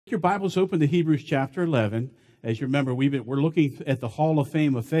Your Bible's open to Hebrews chapter 11. As you remember, we're looking at the Hall of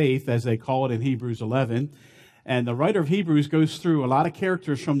Fame of Faith, as they call it in Hebrews 11. And the writer of Hebrews goes through a lot of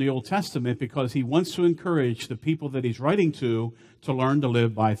characters from the Old Testament because he wants to encourage the people that he's writing to learn to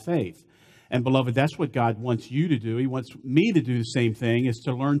live by faith. And beloved, that's what God wants you to do. He wants me to do the same thing, is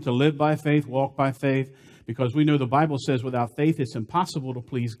to learn to live by faith, walk by faith, because we know the Bible says without faith it's impossible to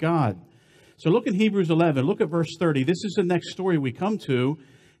please God. So look in Hebrews 11, look at verse 30. This is the next story we come to.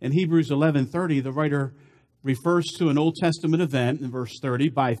 In Hebrews 11:30, the writer refers to an Old Testament event in verse 30.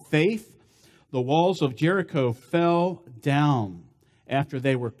 By faith, the walls of Jericho fell down after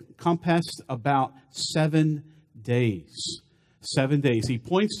they were compassed about 7 days. 7 days. He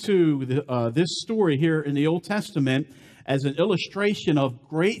points to this story here in the Old Testament as an illustration of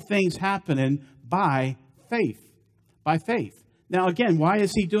great things happening by faith. By faith. Now, again, why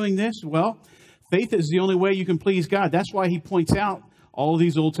is he doing this? Well, faith is the only way you can please God. That's why he points out all of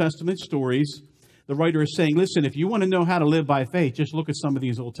these Old Testament stories. The writer is saying, listen, if you want to know how to live by faith, just look at some of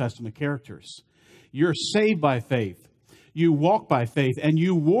these Old Testament characters. You're saved by faith. You walk by faith, and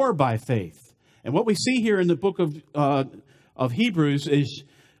you war by faith. And what we see here in the book of Hebrews is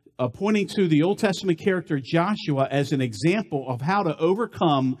pointing to the Old Testament character Joshua as an example of how to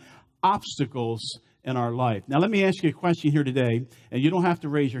overcome obstacles in our life. Now, let me ask you a question here today, and you don't have to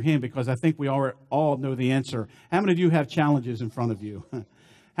raise your hand because I think we all know the answer. How many of you have challenges in front of you?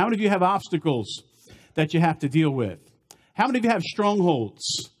 How many of you have obstacles that you have to deal with? How many of you have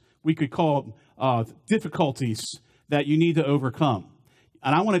strongholds, we could call difficulties that you need to overcome?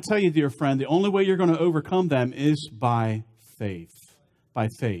 And I want to tell you, dear friend, the only way you're going to overcome them is by faith. By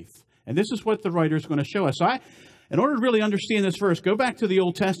faith. And this is what the writer is going to show us. So in order to really understand this verse, go back to the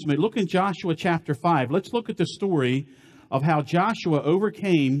Old Testament. Look in Joshua chapter 5. Let's look at the story of how Joshua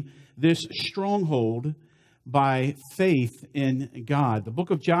overcame this stronghold by faith in God. The book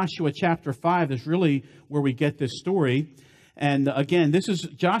of Joshua chapter 5 is really where we get this story. And again, this is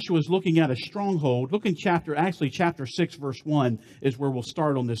Joshua's looking at a stronghold. Look in chapter 6, verse 1 is where we'll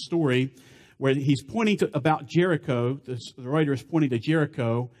start on this story, where he's pointing to about Jericho. The writer is pointing to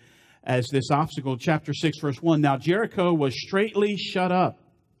Jericho as this obstacle. Chapter 6, verse 1. Now Jericho was straitly shut up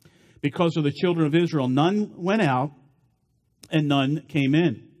because of the children of Israel. None went out and none came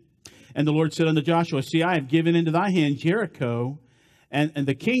in. And the Lord said unto Joshua, see, I have given into thy hand Jericho and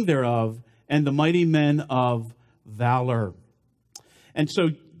the king thereof and the mighty men of valor. And so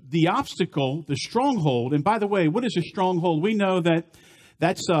the obstacle, the stronghold, and by the way, what is a stronghold? We know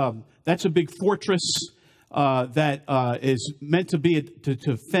that's a big fortress that is meant to be to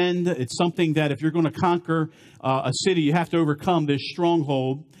defend. It's something that if you're going to conquer a city, you have to overcome this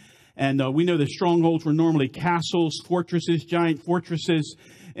stronghold. And we know that strongholds were normally castles, fortresses, giant fortresses,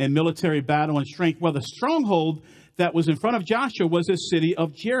 and military battle and strength. Well, the stronghold that was in front of Joshua was the city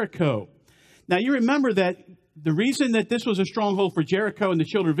of Jericho. Now, you remember that the reason that this was a stronghold for Jericho and the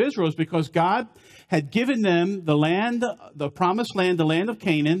children of Israel is because God had given them the land, the promised land, the land of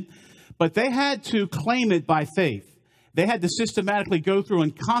Canaan, but they had to claim it by faith. They had to systematically go through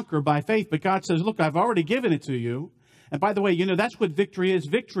and conquer by faith. But God says, look, I've already given it to you. And by the way, you know, that's what victory is.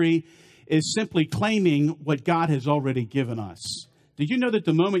 Victory is simply claiming what God has already given us. Did you know that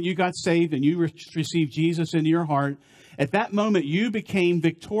the moment you got saved and you received Jesus into your heart, at that moment you became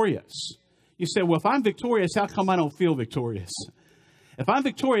victorious? You say, well, if I'm victorious, how come I don't feel victorious? If I'm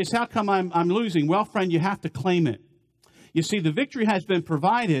victorious, how come I'm losing? Well, friend, you have to claim it. You see, the victory has been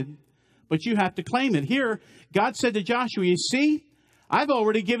provided, but you have to claim it. Here, God said to Joshua, you see, I've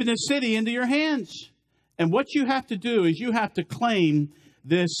already given this city into your hands. And what you have to do is you have to claim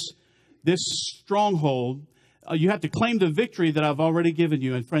this stronghold. You have to claim the victory that I've already given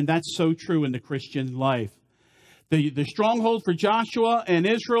you. And friend, that's so true in the Christian life. The stronghold for Joshua and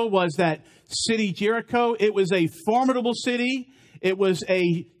Israel was that city Jericho. It was a formidable city. It was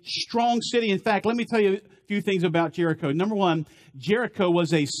a strong city. In fact, let me tell you a few things about Jericho. Number one, Jericho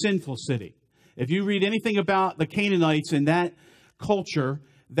was a sinful city. If you read anything about the Canaanites in that culture,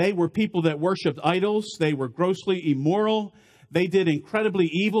 they were people that worshiped idols. They were grossly immoral. They did incredibly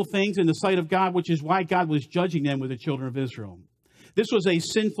evil things in the sight of God, which is why God was judging them with the children of Israel. This was a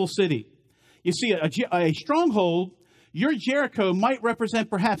sinful city. You see, a stronghold, your Jericho might represent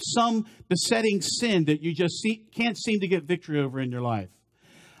perhaps some besetting sin that you just can't seem to get victory over in your life.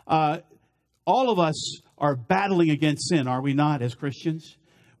 All of us are battling against sin, are we not, as Christians?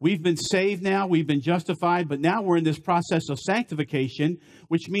 We've been saved now, we've been justified, but now we're in this process of sanctification,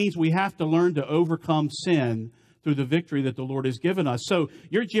 which means we have to learn to overcome sin through the victory that the Lord has given us. So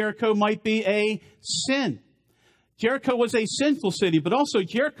your Jericho might be a sin. Jericho was a sinful city, but also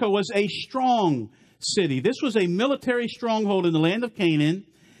Jericho was a strong city. This was a military stronghold in the land of Canaan.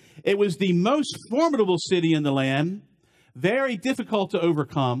 It was the most formidable city in the land, very difficult to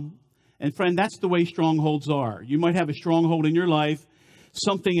overcome. And friend, that's the way strongholds are. You might have a stronghold in your life,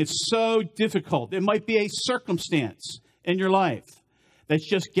 something is so difficult. It might be a circumstance in your life that's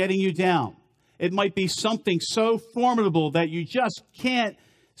just getting you down. It might be something so formidable that you just can't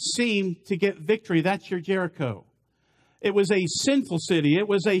seem to get victory. That's your Jericho. It was a sinful city. It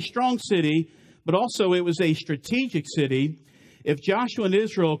was a strong city, but also it was a strategic city. If Joshua and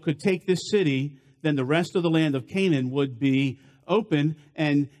Israel could take this city, then the rest of the land of Canaan would be open,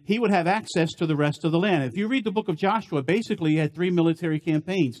 and he would have access to the rest of the land. If you read the book of Joshua, basically he had 3 military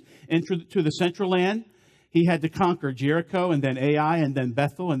campaigns. Into the central land, he had to conquer Jericho, and then Ai, and then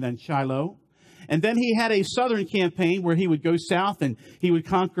Bethel, and then Shiloh. And then he had a southern campaign where he would go south, and he would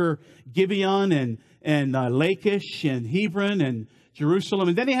conquer Gibeon, and Lachish, and Hebron, and Jerusalem.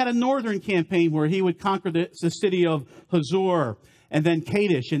 And then he had a northern campaign where he would conquer the city of Hazor, and then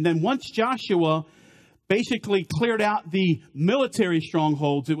Kadesh. And then once Joshua basically cleared out the military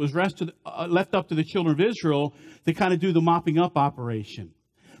strongholds, it was left up to the children of Israel to kind of do the mopping up operation.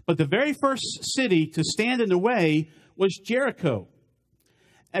 But the very first city to stand in the way was Jericho.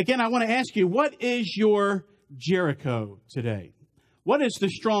 Again, I want to ask you, what is your Jericho today? What is the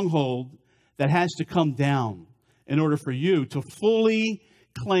stronghold that has to come down in order for you to fully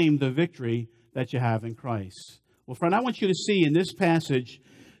claim the victory that you have in Christ? Well, friend, I want you to see in this passage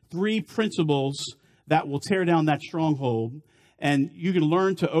 3 principles that will tear down that stronghold, and you can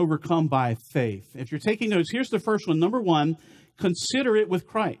learn to overcome by faith. If you're taking notes, here's the first one. Number 1, consider it with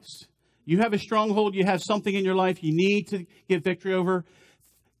Christ. You have a stronghold, you have something in your life you need to get victory over.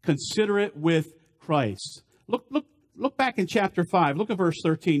 Consider it with Christ. Look back in chapter 5. Look at verse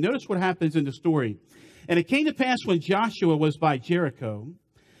 13. Notice what happens in the story. And it came to pass when Joshua was by Jericho,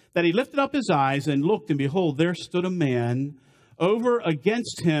 that he lifted up his eyes and looked, and behold, there stood a man over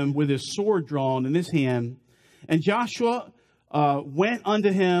against him with his sword drawn in his hand. And Joshua went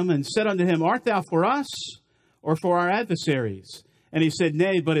unto him and said unto him, Art thou for us or for our adversaries? And he said,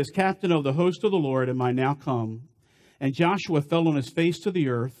 Nay, but as captain of the host of the Lord am I now come. And Joshua fell on his face to the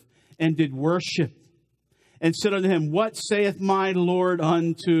earth and did worship, and said unto him, What saith my Lord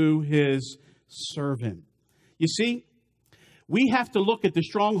unto his servant? You see, we have to look at the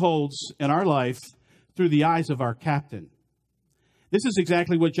strongholds in our life through the eyes of our captain. This is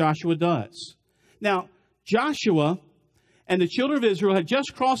exactly what Joshua does. Now, Joshua and the children of Israel had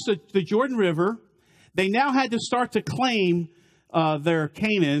just crossed the Jordan River. They now had to start to claim their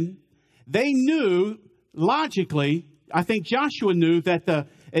Canaan. They knew, logically, I think Joshua knew that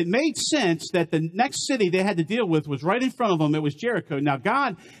it made sense that the next city they had to deal with was right in front of them. It was Jericho. Now,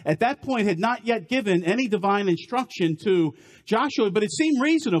 God, at that point, had not yet given any divine instruction to Joshua, but it seemed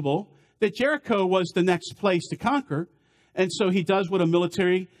reasonable that Jericho was the next place to conquer. And so he does what a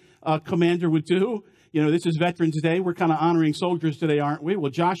military commander would do. You know, this is Veterans Day. We're kind of honoring soldiers today, aren't we?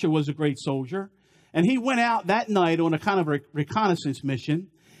 Well, Joshua was a great soldier. And he went out that night on a kind of a reconnaissance mission.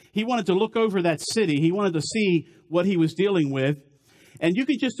 He wanted to look over that city. He wanted to see what he was dealing with. And you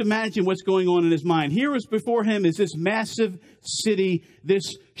can just imagine what's going on in his mind. Here was before him is this massive city,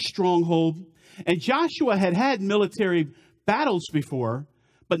 this stronghold. And Joshua had had military battles before,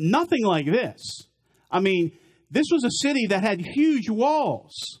 but nothing like this. I mean, this was a city that had huge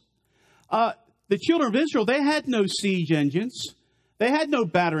walls. The children of Israel, they had no siege engines. They had no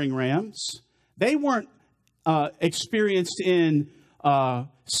battering rams. They weren't experienced in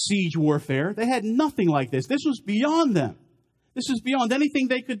siege warfare. They had nothing like this. This was beyond them. This was beyond anything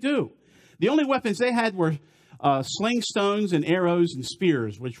they could do. The only weapons they had were sling stones and arrows and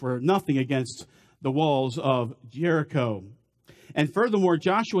spears, which were nothing against the walls of Jericho. And furthermore,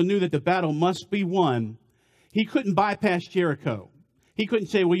 Joshua knew that the battle must be won. He couldn't bypass Jericho. He couldn't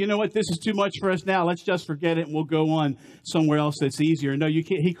say, well, you know what, this is too much for us now. Let's just forget it and we'll go on somewhere else that's easier. No,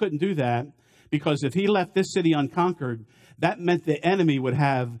 he couldn't do that, because if he left this city unconquered, that meant the enemy would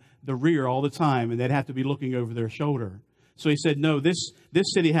have the rear all the time, and they'd have to be looking over their shoulder. So he said, no, this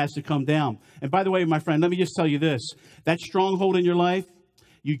city has to come down. And by the way, my friend, let me just tell you this. That stronghold in your life,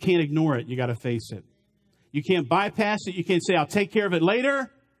 you can't ignore it. You got to face it. You can't bypass it. You can't say, I'll take care of it later.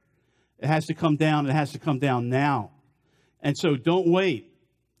 It has to come down. It has to come down now. And so don't wait.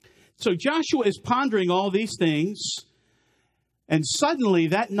 So Joshua is pondering all these things. And suddenly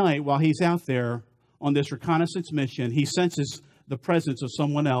that night, while he's out there on this reconnaissance mission, he senses the presence of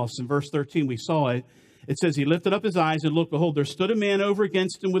someone else. In verse 13, we saw it. It says, he lifted up his eyes and looked, behold, there stood a man over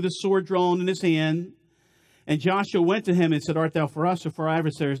against him with his sword drawn in his hand. And Joshua went to him and said, Art thou for us or for our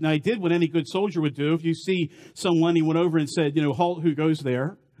adversaries? Now he did what any good soldier would do. If you see someone, he went over and said, halt, who goes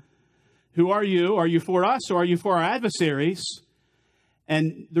there? Who are you? Are you for us or are you for our adversaries?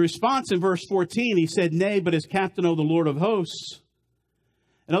 And the response in verse 14, he said, nay, but as captain of the Lord of hosts.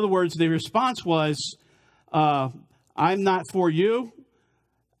 In other words, the response was, I'm not for you.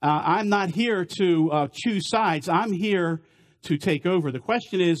 I'm not here to choose sides. I'm here to take over. The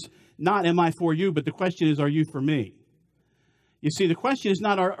question is not, am I for you? But the question is, are you for me? You see, the question is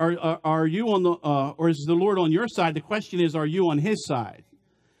not, are you on the, or is the Lord on your side? The question is, are you on his side?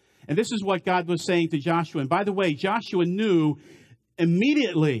 And this is what God was saying to Joshua. And by the way, Joshua knew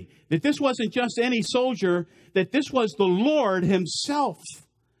immediately that this wasn't just any soldier, that this was the Lord himself.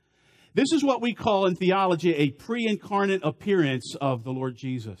 This is what we call in theology a pre-incarnate appearance of the Lord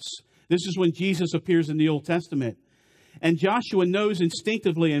Jesus. This is when Jesus appears in the Old Testament. And Joshua knows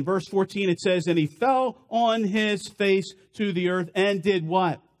instinctively. In verse 14 it says, and he fell on his face to the earth and did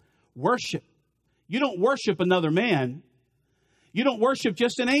what? Worship. You don't worship another man. You don't worship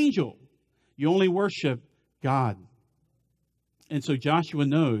just an angel. You only worship God. And so Joshua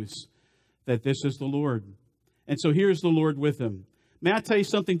knows that this is the Lord. And so here's the Lord with him. May I tell you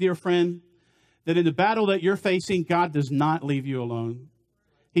something, dear friend? That in the battle that you're facing, God does not leave you alone.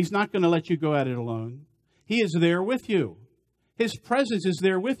 He's not going to let you go at it alone. He is there with you. His presence is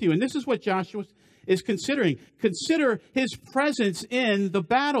there with you. And this is what Joshua is considering. Consider his presence in the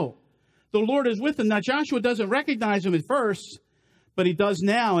battle. The Lord is with him. Now, Joshua doesn't recognize him at first, but he does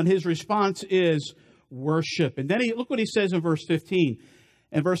now. And his response is worship. And then look what he says in verse 15.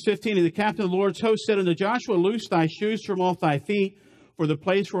 In verse 15, and the captain of the Lord's host said unto Joshua, loose thy shoes from off thy feet, for the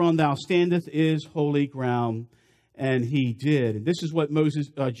place whereon thou standest is holy ground. And he did. And this is what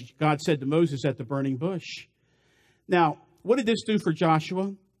God said to Moses at the burning bush. Now, what did this do for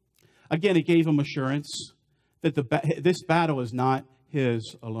Joshua? Again, it gave him assurance that this battle is not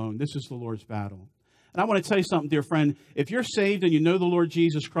his alone. This is the Lord's battle. And I want to tell you something, dear friend. If you're saved and you know the Lord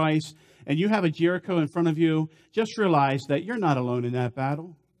Jesus Christ and you have a Jericho in front of you, just realize that you're not alone in that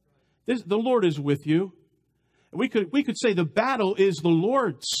battle. The Lord is with you. We could say the battle is the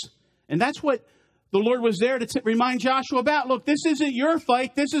Lord's. And that's what the Lord was there to remind Joshua about. Look, this isn't your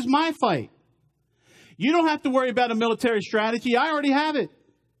fight. This is my fight. You don't have to worry about a military strategy. I already have it.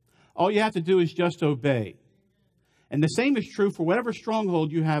 All you have to do is just obey. And the same is true for whatever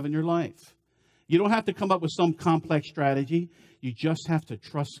stronghold you have in your life. You don't have to come up with some complex strategy. You just have to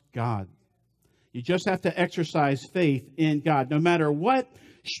trust God. You just have to exercise faith in God. No matter what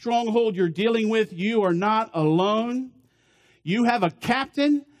stronghold you're dealing with, you are not alone. You have a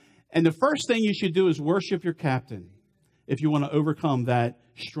captain. And the first thing you should do is worship your captain if you want to overcome that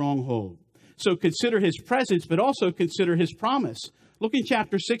stronghold. So consider his presence, but also consider his promise. Look in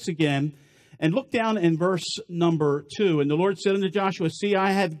chapter 6 again, and look down in verse number 2. And the Lord said unto Joshua, see,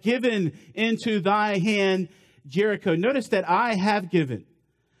 I have given into thy hand Jericho. Notice that I have given.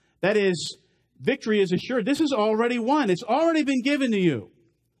 That is, victory is assured. This is already won. It's already been given to you.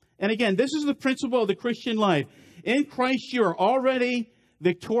 And again, this is the principle of the Christian life. In Christ, you are already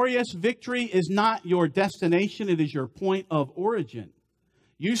victorious. Victory is not your destination. It is your point of origin.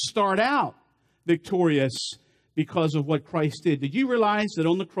 You start out victorious because of what Christ did. Did you realize that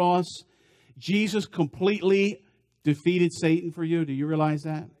on the cross, Jesus completely defeated Satan for you? Do you realize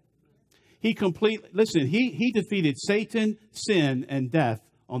that? He defeated Satan, sin, and death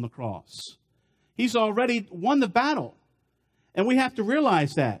on the cross. He's already won the battle. And we have to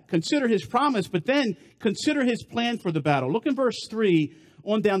realize that. Consider his promise, but then consider his plan for the battle. Look in verse 3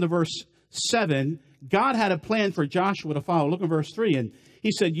 on down to verse 7. God had a plan for Joshua to follow. Look in verse 3. And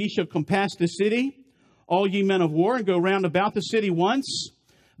he said, ye shall compass the city, all ye men of war, and go round about the city once.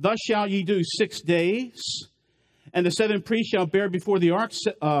 Thus shall ye do 6 days. And the 7 priests shall bear before the ark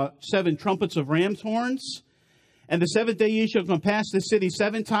 7 trumpets of ram's horns. And the 7th day ye shall compass the city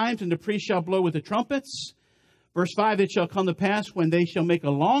 7 times, and the priests shall blow with the trumpets. Verse 5, it shall come to pass when they shall make a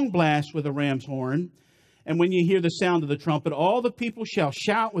long blast with a ram's horn, and when ye hear the sound of the trumpet, all the people shall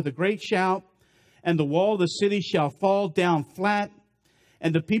shout with a great shout, and the wall of the city shall fall down flat,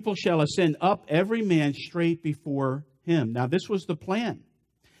 and the people shall ascend up, every man straight before him. Now, this was the plan.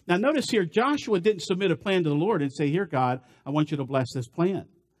 Now, notice here, Joshua didn't submit a plan to the Lord and say, here, God, I want you to bless this plan.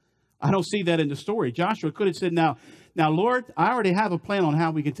 I don't see that in the story. Joshua could have said, now, Lord, I already have a plan on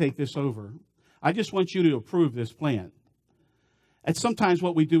how we can take this over. I just want you to approve this plan. That's sometimes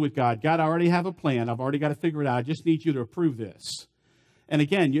what we do with God. God, I already have a plan. I've already got to figure it out. I just need you to approve this. And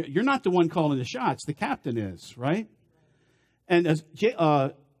again, you're not the one calling the shots. The captain is, right? And as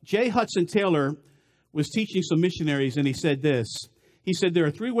J. Hudson Taylor was teaching some missionaries, and he said this. He said, there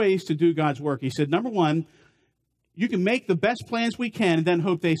are 3 ways to do God's work. He said, number 1, you can make the best plans we can and then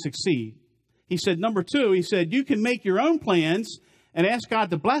hope they succeed. He said, number 2, he said, you can make your own plans and ask God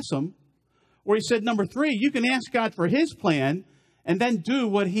to bless them. Or he said, number 3, you can ask God for his plan and then do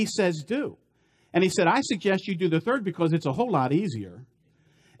what he says do. And he said, I suggest you do the third because it's a whole lot easier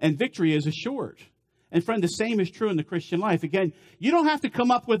and victory is assured. And friend, the same is true in the Christian life. Again, you don't have to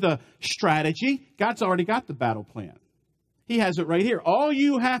come up with a strategy. God's already got the battle plan. He has it right here. All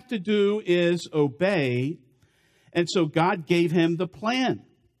you have to do is obey. And so God gave him the plan.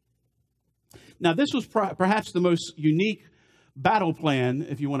 Now, this was perhaps the most unique battle plan,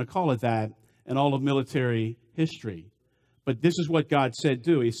 if you want to call it that, in all of military history. But this is what God said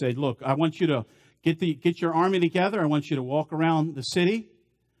do. He said, look, I want you to get your army together. I want you to walk around the city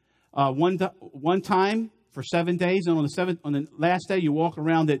one time for 7 days. And on the last day, you walk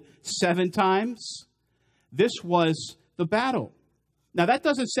around it 7 times. This was the battle. Now, that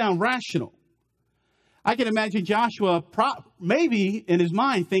doesn't sound rational. I can imagine Joshua maybe in his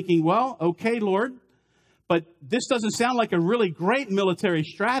mind thinking, well, okay, Lord, but this doesn't sound like a really great military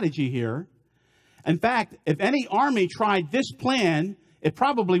strategy here. In fact, if any army tried this plan, it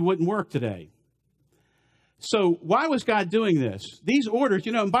probably wouldn't work today. So why was God doing this? These orders,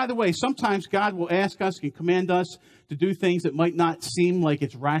 and by the way, sometimes God will ask us and command us to do things that might not seem like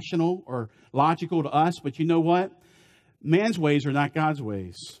it's rational or logical to us. But you know what? Man's ways are not God's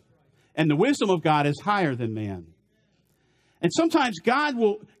ways. And the wisdom of God is higher than man. And sometimes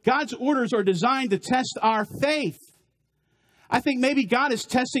God's orders are designed to test our faith. I think maybe God is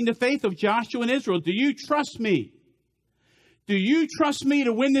testing the faith of Joshua and Israel. Do you trust me? Do you trust me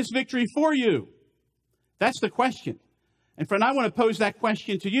to win this victory for you? That's the question. And friend, I want to pose that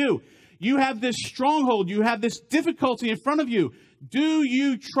question to you. You have this stronghold. You have this difficulty in front of you. Do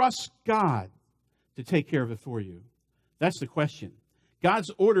you trust God to take care of it for you? That's the question.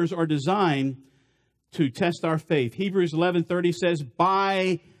 God's orders are designed to test our faith. Hebrews 11:30 says,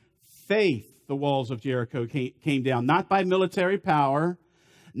 by faith the walls of Jericho came down. Not by military power,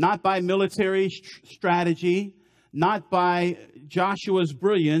 not by military strategy, not by Joshua's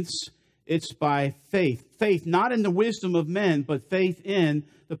brilliance. It's by faith. Faith not in the wisdom of men, but faith in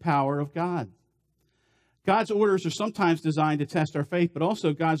the power of God. God's orders are sometimes designed to test our faith, but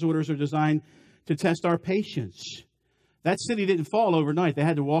also God's orders are designed to test our patience. That city didn't fall overnight. They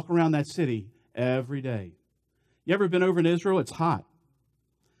had to walk around that city every day. You ever been over in Israel? It's hot.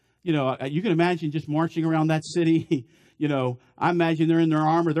 You can imagine just marching around that city. I imagine they're in their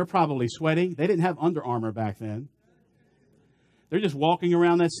armor. They're probably sweating. They didn't have Under Armour back then. They're just walking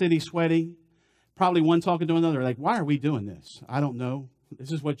around that city sweating. Probably one talking to another like, why are we doing this? I don't know.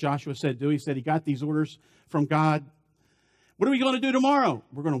 This is what Joshua said do. He said he got these orders from God. What are we going to do tomorrow?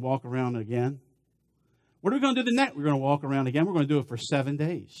 We're going to walk around again. What are we going to do the next? We're going to walk around again. We're going to do it for 7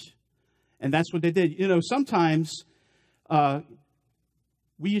 days. And that's what they did. Sometimes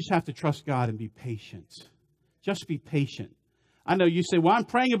we just have to trust God and be patient. Just be patient. I know you say, well, I'm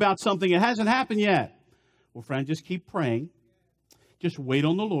praying about something. It hasn't happened yet. Well, friend, just keep praying. Just wait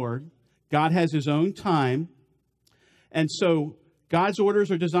on the Lord. God has his own time. And so God's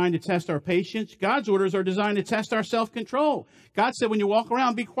orders are designed to test our patience. God's orders are designed to test our self-control. God said when you walk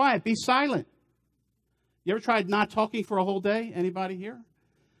around, be quiet, be silent. You ever tried not talking for a whole day? Anybody here?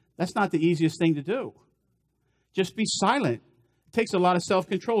 That's not the easiest thing to do. Just be silent. It takes a lot of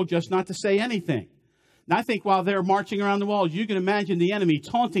self-control just not to say anything. And I think while they're marching around the walls, you can imagine the enemy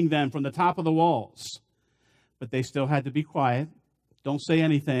taunting them from the top of the walls. But they still had to be quiet. Don't say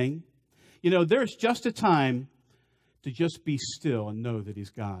anything. There's just a time to just be still and know that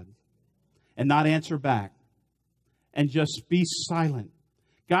he's God. And not answer back. And just be silent.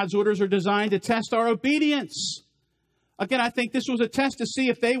 God's orders are designed to test our obedience. Again, I think this was a test to see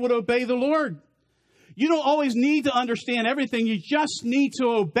if they would obey the Lord. You don't always need to understand everything. You just need to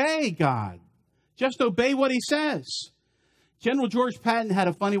obey God. Just obey what he says. General George Patton had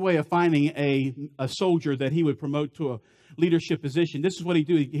a funny way of finding a soldier that he would promote to a leadership position. This is what he'd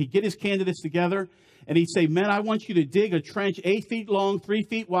do. He'd get his candidates together and he'd say, men, I want you to dig a trench 8 feet long, 3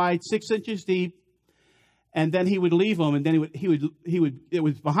 feet wide, 6 inches deep. And then he would leave them, and then it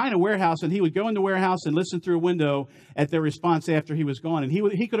was behind a warehouse, and he would go in the warehouse and listen through a window at their response after he was gone. And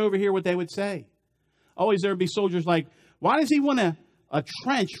he could overhear what they would say. Always there would be soldiers like, why does he want a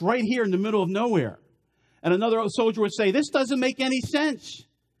trench right here in the middle of nowhere? And another soldier would say, this doesn't make any sense.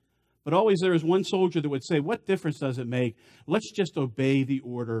 But always there is one soldier that would say, what difference does it make? Let's just obey the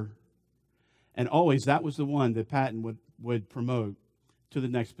order. And always that was the one that Patton would promote to the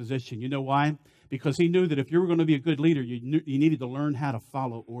next position. You know why? Because he knew that if you were going to be a good leader, you needed to learn how to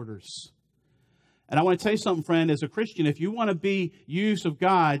follow orders. And I want to tell you something, friend. As a Christian, if you want to be used of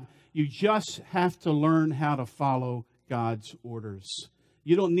God, you just have to learn how to follow God's orders.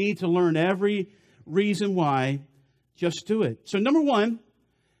 You don't need to learn every reason why. Just do it. So number one,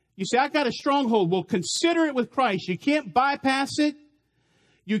 You say, I got a stronghold. Well, consider it with Christ. You can't bypass it.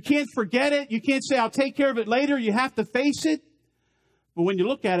 You can't forget it. You can't say, I'll take care of it later. You have to face it. But when you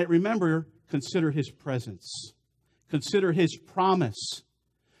look at it, remember, consider his presence. Consider his promise.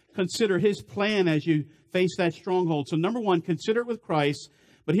 Consider his plan as you face that stronghold. So number one, consider it with Christ.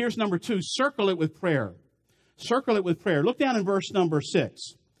 But here's number two, circle it with prayer. Circle it with prayer. Look down in verse number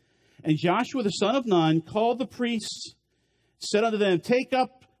 6. And Joshua the son of Nun called the priests, said unto them, take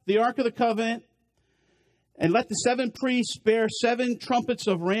up the ark of the covenant, and let the 7 priests bear 7 trumpets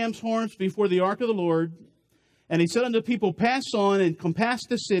of ram's horns before the ark of the Lord. And he said unto the people, pass on and compass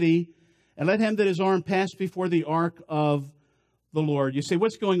the city, and let him that is armed pass before the ark of the Lord. You say,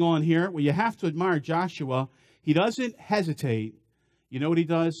 what's going on here? Well, you have to admire Joshua. He doesn't hesitate. You know what he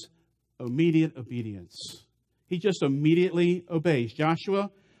does? Immediate obedience. He just immediately obeys.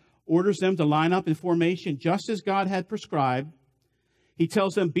 Joshua orders them to line up in formation just as God had prescribed. He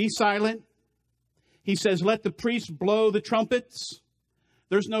tells them, be silent. He says, let the priests blow the trumpets.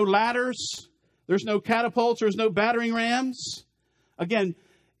 There's no ladders. There's no catapults. There's no battering rams. Again,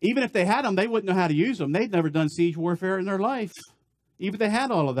 even if they had them, they wouldn't know how to use them. They'd never done siege warfare in their life, even if they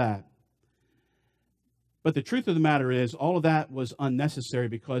had all of that. But the truth of the matter is, all of that was unnecessary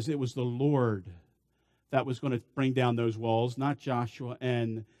because it was the Lord that was going to bring down those walls, not Joshua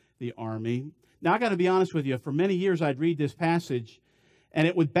and the army. Now, I got to be honest with you. For many years, I'd read this passage, and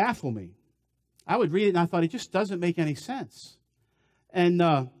it would baffle me. I would read it, and I thought, it just doesn't make any sense. And,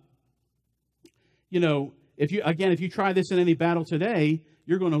 if you try this in any battle today,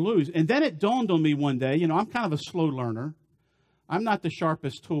 you're going to lose. And then it dawned on me one day, I'm kind of a slow learner. I'm not the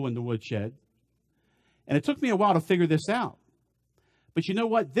sharpest tool in the woodshed. And it took me a while to figure this out. But you know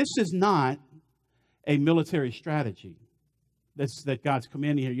what? This is not a military strategy that God's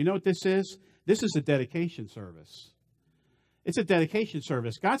commanding here. You know what this is? This is a dedication service. It's a dedication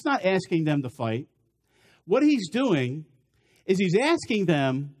service. God's not asking them to fight. What he's doing is he's asking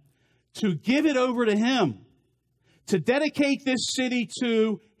them to give it over to him, to dedicate this city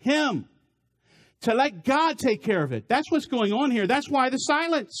to him, to let God take care of it. That's what's going on here. That's why the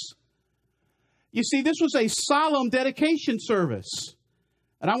silence. You see, this was a solemn dedication service.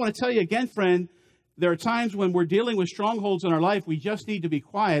 And I want to tell you again, friend, there are times when we're dealing with strongholds in our life, we just need to be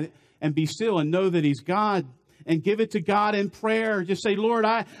quiet and be still and know that he's God, and give it to God in prayer. Just say, Lord,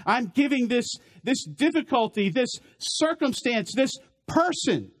 I'm giving this difficulty, this circumstance, this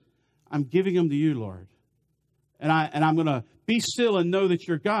person, I'm giving them to you, Lord. And I'm going to be still and know that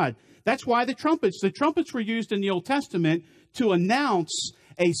you're God. That's why the trumpets were used in the Old Testament to announce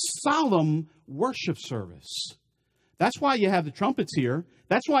a solemn worship service. That's why you have the trumpets here.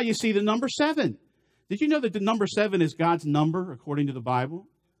 That's why you see the number 7. Did you know that the number 7 is God's number according to the Bible?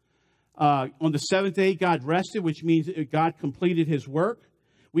 On the 7th day, God rested, which means God completed his work.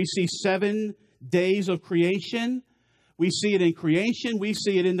 We see 7 days of creation. We see it in creation. We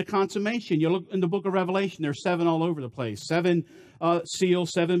see it in the consummation. You look in the book of Revelation, there's 7 all over the place. 7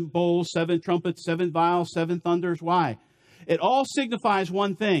 seals, 7 bowls, 7 trumpets, 7 vials, 7 thunders. Why? It all signifies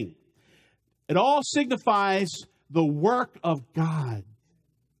one thing. It all signifies the work of God.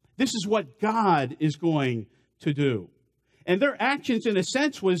 This is what God is going to do. And their actions, in a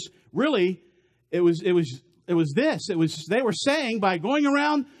sense, was really, they were saying by going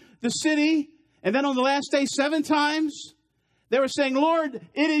around the city, and then on the last day 7 times, they were saying, Lord,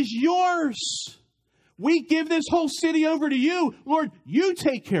 it is yours. We give this whole city over to you. Lord, you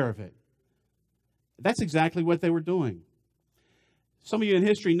take care of it. That's exactly what they were doing. Some of you in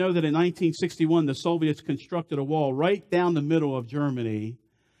history know that in 1961, the Soviets constructed a wall right down the middle of Germany.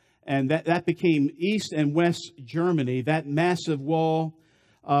 And that became East and West Germany. That massive wall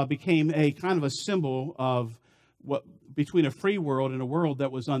became a kind of a symbol of what between a free world and a world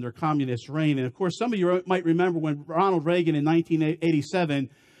that was under communist reign. And of course, some of you might remember when Ronald Reagan in 1987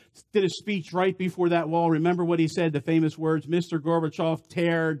 did a speech right before that wall. Remember what he said, the famous words, Mr. Gorbachev,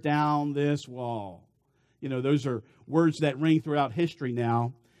 tear down this wall. Those are words that ring throughout history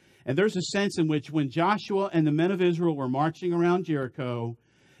now. And there's a sense in which when Joshua and the men of Israel were marching around Jericho,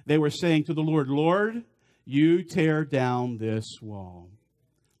 they were saying to the Lord, Lord, you tear down this wall.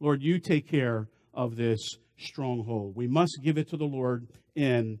 Lord, you take care of this stronghold. We must give it to the Lord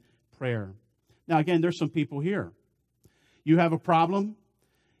in prayer. Now, again, there's some people here. You have a problem.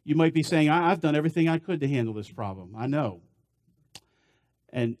 You might be saying, I've done everything I could to handle this problem. I know.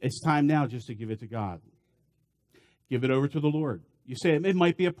 And it's time now just to give it to God. Give it over to the Lord. You say it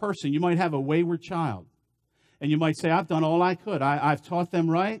might be a person. You might have a wayward child. And you might say, I've done all I could. I've taught them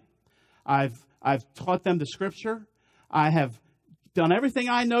right. I've taught them the Scripture. I have done everything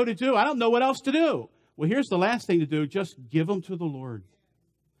I know to do. I don't know what else to do. Well, here's the last thing to do. Just give them to the Lord.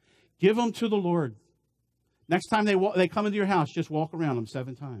 Give them to the Lord. Next time they come into your house, just walk around them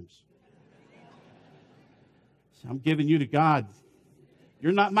 7 times. I'm giving you to God.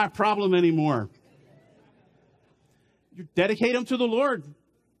 You're not my problem anymore. You dedicate them to the Lord.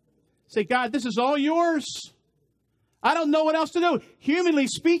 Say, God, this is all yours. I don't know what else to do. Humanly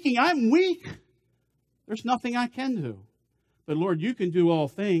speaking, I'm weak. There's nothing I can do. But Lord, you can do all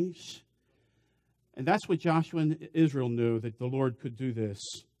things. And that's what Joshua and Israel knew, that the Lord could do this.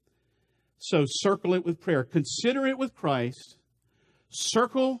 So circle it with prayer. Consider it with Christ.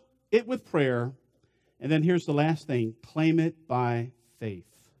 Circle it with prayer. And then here's the last thing. Claim it by faith.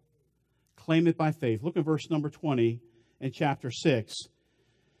 Claim it by faith. Look at verse number 20 in chapter 6.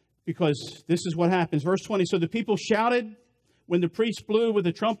 Because this is what happens. Verse 20. So the people shouted when the priest blew with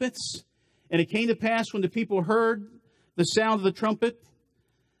the trumpets. And it came to pass when the people heard the sound of the trumpet.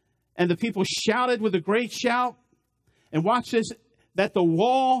 And the people shouted with a great shout. And watch this. That the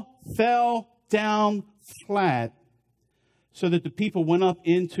wall fell down flat, so that the people went up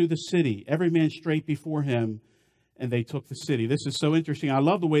into the city, every man straight before him, and they took the city. This is so interesting. I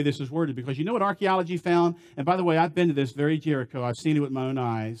love the way this is worded, because you know what archaeology found? And by the way, I've been to this very Jericho. I've seen it with my own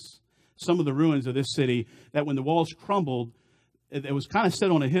eyes. Some of the ruins of this city, that when the walls crumbled, it was kind of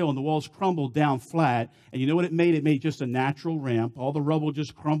set on a hill, and the walls crumbled down flat. And you know what it made? It made just a natural ramp. All the rubble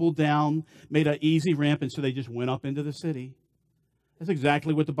just crumbled down, made an easy ramp, and so they just went up into the city. That's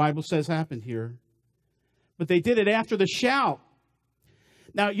exactly what the Bible says happened here. But they did it after the shout.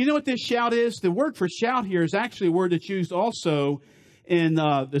 Now, you know what this shout is? The word for shout here is actually a word that's used also in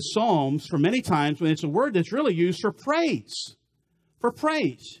the Psalms for many times, when it's a word that's really used for praise. For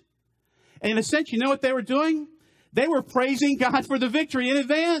praise. And in a sense, you know what they were doing? They were praising God for the victory in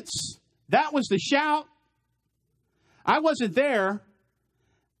advance. That was the shout. I wasn't there,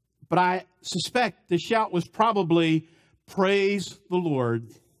 but I suspect the shout was probably, praise the Lord.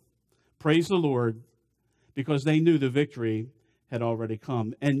 Praise the Lord. Because they knew the victory had already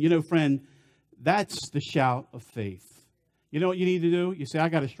come. And you know, friend, that's the shout of faith. You know what you need to do? You say, I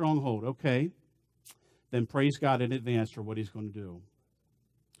got a stronghold. Okay. Then praise God in advance for what he's going to do.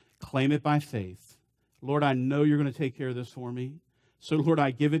 Claim it by faith. Lord, I know you're going to take care of this for me. So, Lord,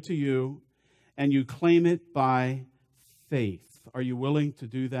 I give it to you. And you claim it by faith. Are you willing to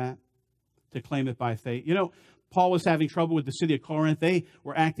do that? To claim it by faith? You know, Paul was having trouble with the city of Corinth. They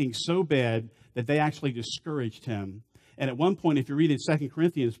were acting so bad that they actually discouraged him. And at one point, if you read in 2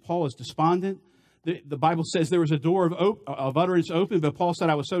 Corinthians, Paul is despondent. The Bible says there was a door of utterance open, but Paul said,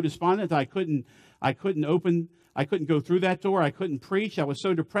 I was so despondent that I couldn't go through that door. I couldn't preach. I was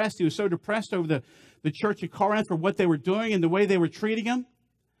so depressed. He was so depressed over the church of Corinth for what they were doing and the way they were treating him.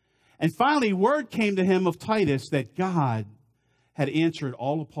 And finally, word came to him of Titus that God had answered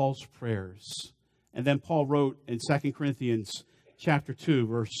all of Paul's prayers. And then Paul wrote in 2 Corinthians chapter 2,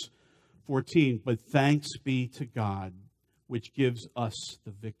 verse 14, but thanks be to God, which gives us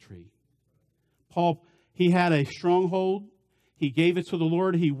the victory. Paul, he had a stronghold. He gave it to the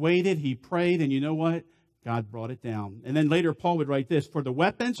Lord. He waited. He prayed. And you know what? God brought it down. And then later Paul would write this, for the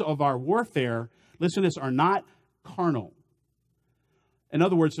weapons of our warfare, listen to this, are not carnal. In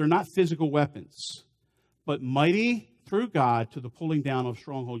other words, they're not physical weapons, but mighty through God to the pulling down of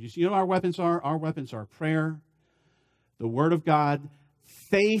strongholds. You know what our weapons are? Our weapons are prayer, the Word of God,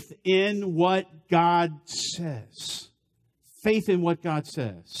 faith in what God says. Faith in what God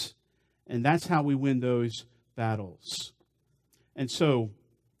says. And that's how we win those battles. And so,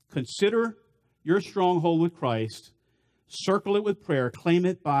 consider your stronghold with Christ. Circle it with prayer. Claim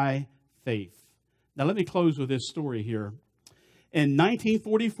it by faith. Now, let me close with this story here. In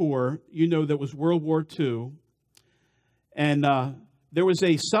 1944, you know, there was World War II. And there was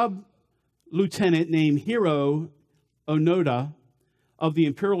a sub-lieutenant named Hiro Onoda of the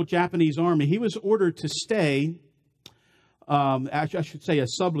Imperial Japanese Army. He was ordered to stay, actually I should say a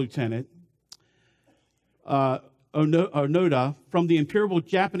sub-lieutenant, Onoda from the Imperial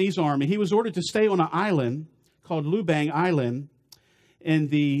Japanese Army. He was ordered to stay on an island called Lubang Island in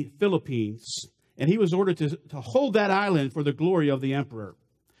the Philippines. And he was ordered to hold that island for the glory of the emperor.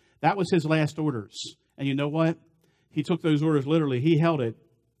 That was his last orders. And you know what? He took those orders literally. He held it.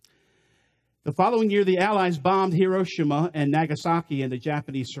 The following year, the Allies bombed Hiroshima and Nagasaki, and the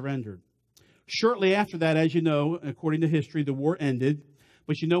Japanese surrendered. Shortly after that, as you know, according to history, the war ended.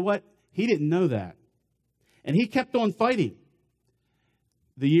 But you know what? He didn't know that. And he kept on fighting.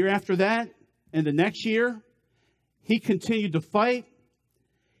 The year after that, and the next year, he continued to fight.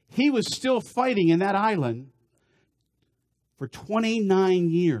 He was still fighting in that island for 29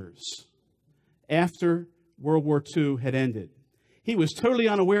 years after World War II had ended. He was totally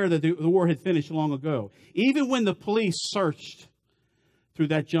unaware that the war had finished long ago. Even when the police searched through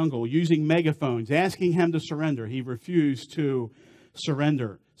that jungle using megaphones, asking him to surrender. He refused to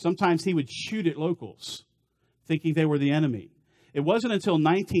surrender. Sometimes he would shoot at locals, thinking they were the enemy. It wasn't until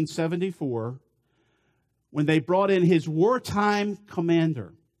 1974 when they brought in his wartime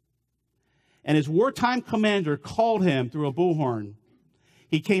commander. And his wartime commander called him through a bullhorn.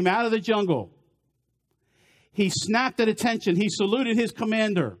 He came out of the jungle. He snapped at attention. He saluted his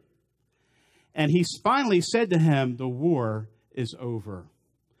commander. And he finally said to him, the war is over.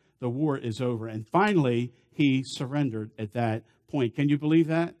 The war is over. And finally, he surrendered at that point. Can you believe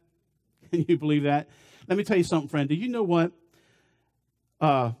that? Can you believe that? Let me tell you something, friend. Do you know what?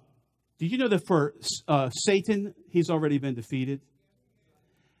 Did you know that for Satan, he's already been defeated?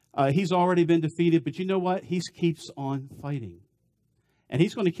 He's already been defeated, but you know what? He keeps on fighting. And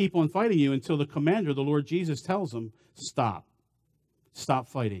he's going to keep on fighting you until the commander, the Lord Jesus, tells him, stop. Stop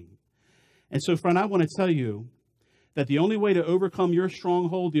fighting. And so, friend, I want to tell you that the only way to overcome your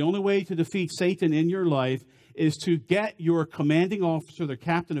stronghold, the only way to defeat Satan in your life is to get your commanding officer, the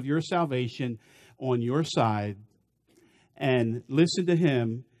captain of your salvation, on your side and listen to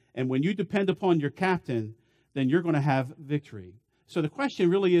him. And when you depend upon your captain, then you're going to have victory. So the question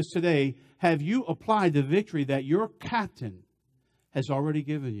really is today, have you applied the victory that your captain has already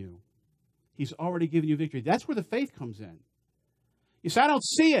given you? He's already given you victory. That's where the faith comes in. You say, I don't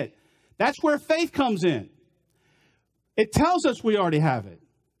see it. That's where faith comes in. It tells us we already have it.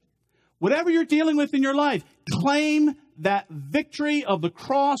 Whatever you're dealing with in your life, claim that victory of the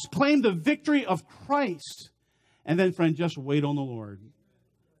cross, claim the victory of Christ. And then, friend, just wait on the Lord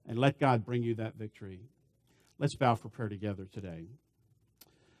and let God bring you that victory. Let's bow for prayer together today.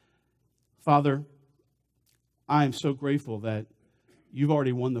 Father, I am so grateful that you've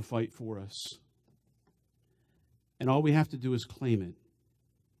already won the fight for us. And all we have to do is claim it.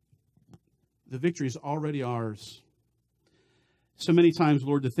 The victory is already ours. So many times,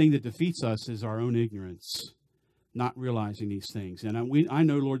 Lord, the thing that defeats us is our own ignorance, not realizing these things. And I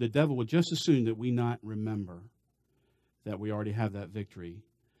know, Lord, the devil would just as soon that we not remember that we already have that victory.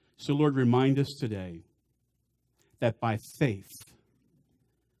 So, Lord, remind us today that by faith,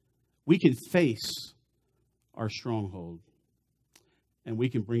 we can face our stronghold and we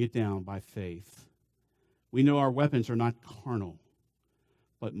can bring it down by faith. We know our weapons are not carnal,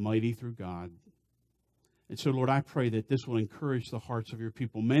 but mighty through God. And so, Lord, I pray that this will encourage the hearts of your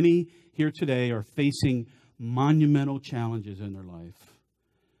people. Many here today are facing monumental challenges in their life,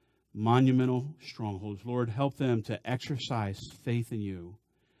 monumental strongholds. Lord, help them to exercise faith in you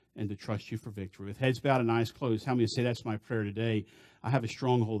and to trust you for victory. With heads bowed and eyes closed, how many say that's my prayer today? I have a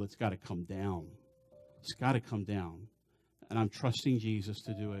stronghold that's got to come down. It's got to come down. And I'm trusting Jesus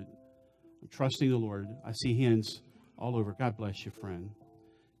to do it. I'm trusting the Lord. I see hands all over. God bless you, friend.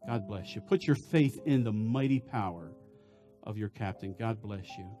 God bless you. Put your faith in the mighty power of your captain. God bless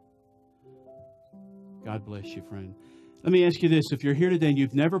you. God bless you, friend. Let me ask you this. If you're here today and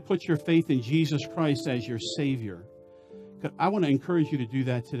you've never put your faith in Jesus Christ as your Savior, I want to encourage you to do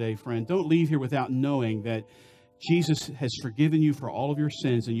that today, friend. Don't leave here without knowing that Jesus has forgiven you for all of your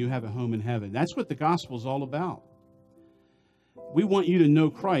sins and you have a home in heaven. That's what the gospel is all about. We want you to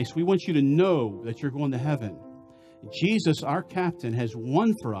know Christ. We want you to know that you're going to heaven. Jesus, our captain, has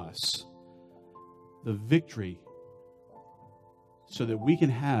won for us the victory so that we can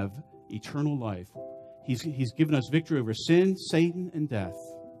have eternal life. He's given us victory over sin, Satan, and death.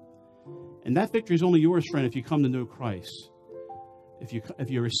 And that victory is only yours, friend, if you come to know Christ. If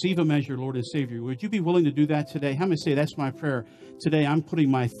you receive him as your Lord and Savior, would you be willing to do that today? How many say that's my prayer? Today I'm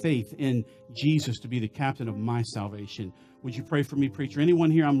putting my faith in Jesus to be the captain of my salvation. Would you pray for me, preacher? Anyone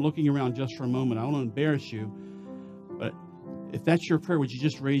here? I'm looking around just for a moment. I don't want to embarrass you. But if that's your prayer, would you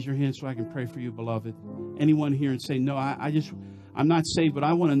just raise your hand so I can pray for you, beloved? Anyone here and say, no, I'm not saved, but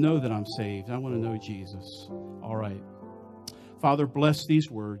I want to know that I'm saved. I want to know Jesus. All right. Father, bless these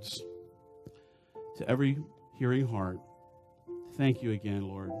words to every hearing heart. Thank you again,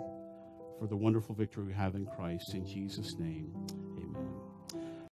 Lord, for the wonderful victory we have in Christ. In Jesus' name,